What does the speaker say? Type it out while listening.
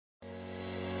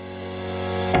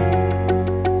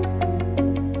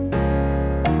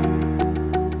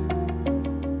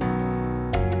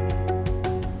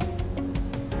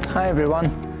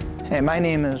everyone, my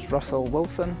name is Russell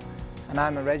Wilson and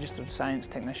I'm a registered science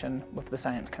technician with the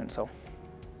Science Council.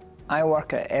 I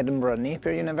work at Edinburgh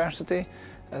Napier University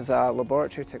as a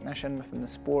laboratory technician within the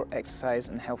Sport, Exercise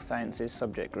and Health Sciences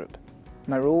subject group.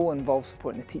 My role involves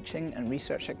supporting the teaching and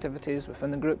research activities within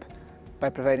the group by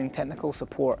providing technical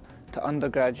support to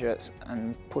undergraduates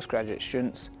and postgraduate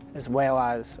students as well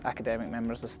as academic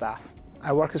members of staff.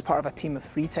 I work as part of a team of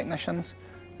 3 technicians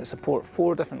that support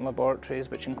 4 different laboratories,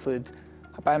 which include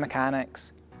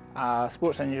biomechanics,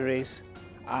 sports injuries,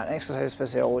 an exercise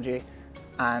physiology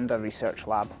and a research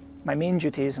lab. My main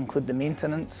duties include the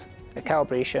maintenance, the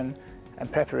calibration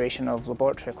and preparation of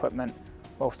laboratory equipment,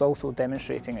 whilst also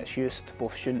demonstrating its use to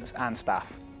both students and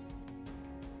staff.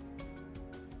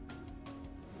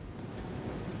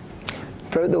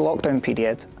 Throughout the lockdown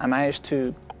period, I managed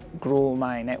to grow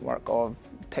my network of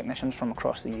technicians from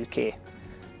across the UK.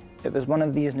 It was one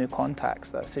of these new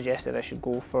contacts that suggested I should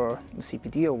go for the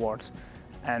CPD awards,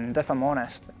 and if I'm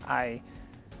honest, I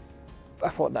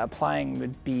thought that applying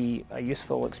would be a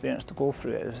useful experience to go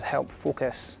through. It would help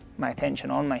focus my attention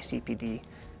on my CPD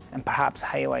and perhaps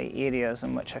highlight areas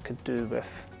in which I could do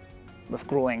with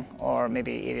growing, or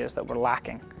maybe areas that were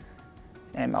lacking.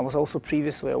 I was also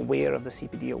previously aware of the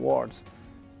CPD awards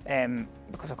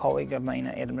because a colleague of mine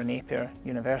at Edinburgh Napier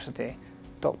University,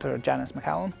 Dr. Janice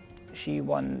McCallum, she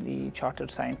won the Chartered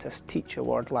Scientist Teach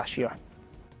Award last year.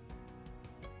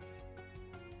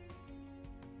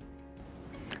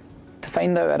 To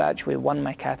find out I'd actually won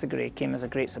my category came as a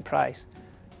great surprise.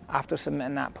 After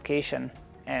submitting the application,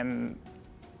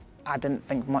 I didn't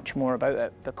think much more about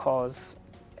it because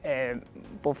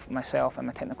both myself and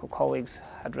my technical colleagues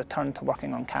had returned to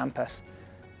working on campus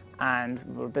and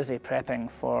were busy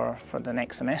prepping for the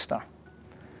next semester.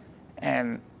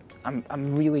 I'm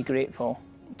really grateful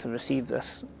to receive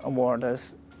this award,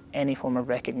 as any form of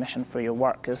recognition for your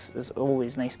work is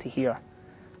always nice to hear.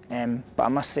 But I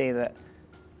must say that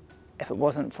if it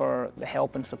wasn't for the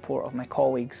help and support of my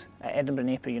colleagues at Edinburgh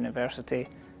Napier University,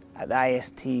 at the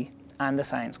IST and the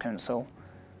Science Council,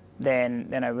 then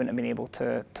I wouldn't have been able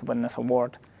to win this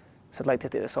award. So I'd like to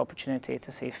take this opportunity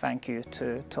to say thank you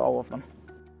to all of them.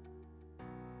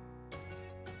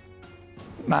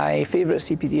 My favourite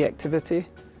CPD activity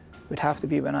would have to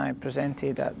be when I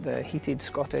presented at the heated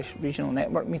Scottish Regional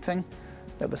Network meeting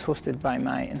that was hosted by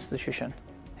my institution.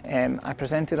 I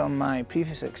presented on my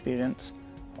previous experience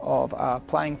of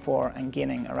applying for and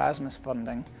gaining Erasmus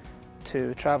funding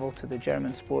to travel to the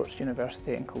German Sports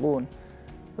University in Cologne,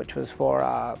 which was for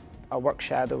a work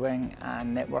shadowing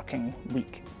and networking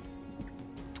week.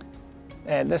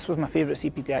 This was my favourite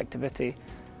CPD activity,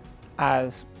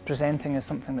 as presenting is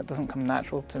something that doesn't come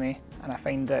natural to me, and I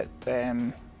find that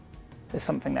is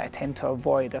something that I tend to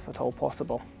avoid if at all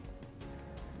possible.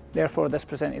 Therefore, this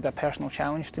presented a personal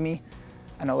challenge to me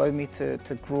and allowed me to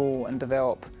grow and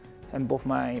develop in both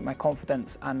my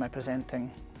confidence and my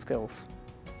presenting skills.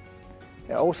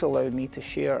 It also allowed me to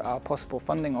share a possible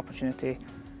funding opportunity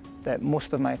that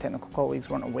most of my technical colleagues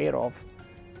weren't aware of,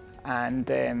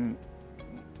 and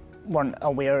weren't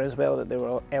aware as well that they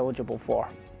were eligible for.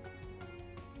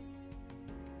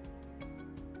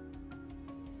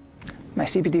 My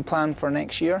CPD plan for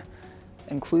next year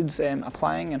includes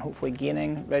applying and hopefully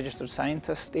gaining registered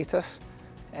scientist status,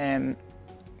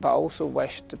 but I also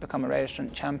wish to become a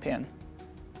registrant champion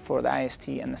for the IST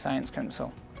and the Science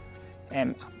Council.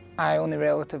 I only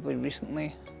relatively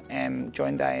recently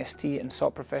joined the IST and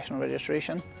sought professional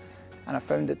registration, and I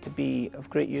found it to be of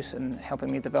great use in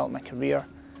helping me develop my career,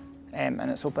 and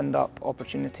it's opened up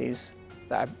opportunities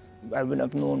that I wouldn't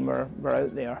have known were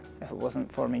out there if it wasn't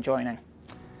for me joining.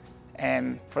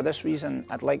 For this reason,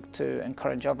 I'd like to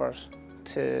encourage others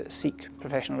to seek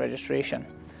professional registration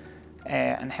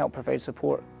and help provide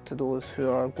support to those who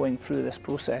are going through this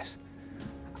process.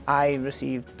 I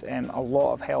received a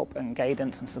lot of help and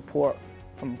guidance and support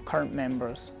from current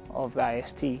members of the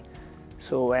IST,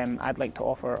 so I'd like to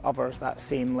offer others that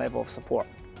same level of support.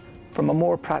 From a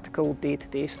more practical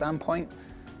day-to-day standpoint,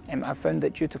 I've found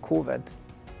that due to COVID,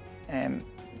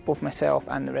 both myself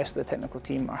and the rest of the technical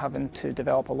team are having to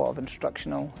develop a lot of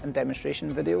instructional and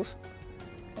demonstration videos.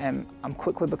 I'm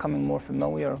quickly becoming more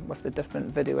familiar with the different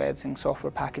video editing software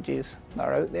packages that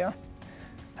are out there.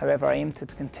 However, I aim to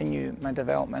continue my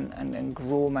development and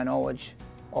grow my knowledge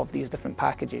of these different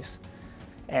packages.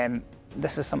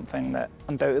 This is something that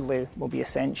undoubtedly will be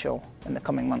essential in the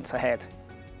coming months ahead.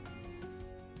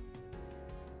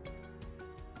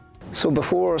 So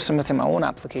before submitting my own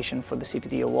application for the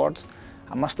CPD Awards,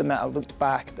 I must admit I looked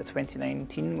back at the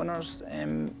 2019 winners'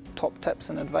 top tips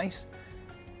and advice,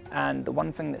 and the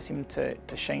one thing that seemed to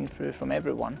shine through from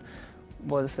everyone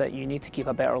was that you need to keep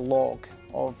a better log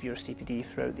of your CPD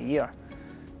throughout the year.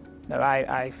 Now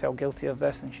I felt guilty of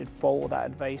this and should follow that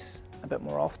advice a bit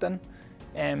more often,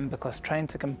 because trying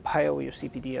to compile your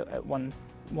CPD at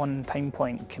one time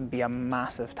point can be a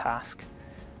massive task.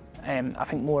 I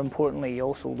think more importantly, you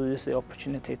also lose the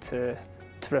opportunity to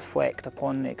reflect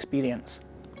upon the experience.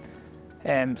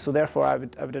 So therefore I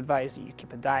would advise that you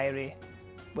keep a diary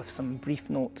with some brief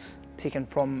notes taken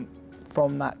from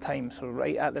that time, so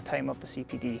right at the time of the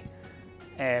CPD.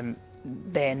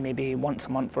 Then maybe once a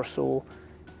month or so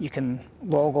you can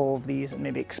log all of these and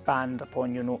maybe expand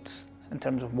upon your notes in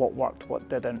terms of what worked, what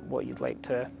didn't, what you'd like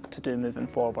to do moving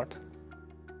forward.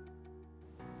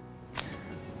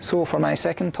 So for my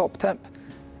second top tip,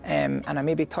 and I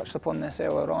maybe touched upon this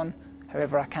earlier on,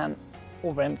 however I can't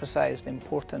overemphasise the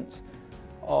importance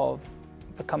of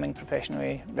becoming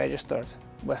professionally registered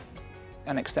with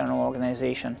an external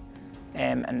organisation,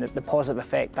 and the positive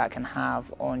effect that can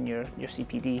have on your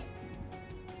CPD.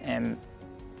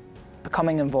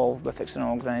 Becoming involved with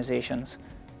external organisations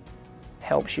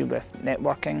helps you with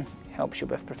networking, helps you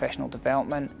with professional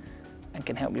development, and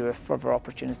can help you with further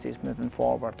opportunities moving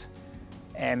forward.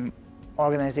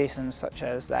 Organisations such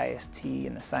as the IST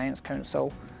and the Science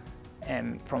Council,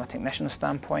 from a technician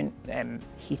standpoint,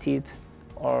 HEATED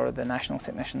or the National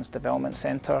Technicians Development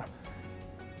Centre,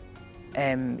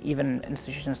 even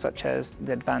institutions such as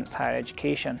the Advanced Higher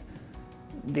Education,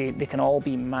 they can all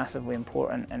be massively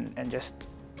important and just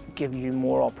give you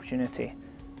more opportunity.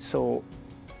 So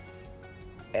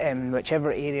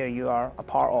whichever area you are a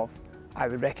part of, I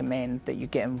would recommend that you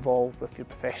get involved with your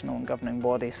professional and governing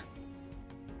bodies.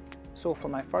 So for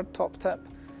my third top tip,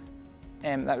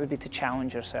 that would be to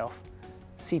challenge yourself.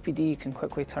 CPD can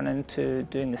quickly turn into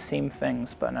doing the same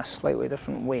things but in a slightly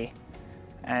different way.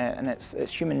 And it's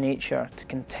human nature to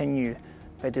continue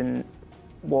by doing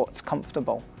what's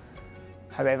comfortable.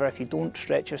 However, if you don't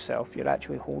stretch yourself, you're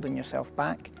actually holding yourself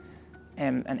back.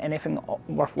 And anything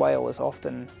worthwhile is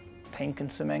often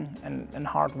time-consuming and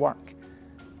hard work,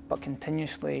 but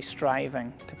continuously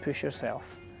striving to push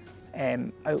yourself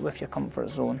out with your comfort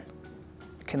zone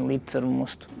can lead to the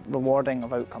most rewarding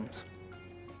of outcomes.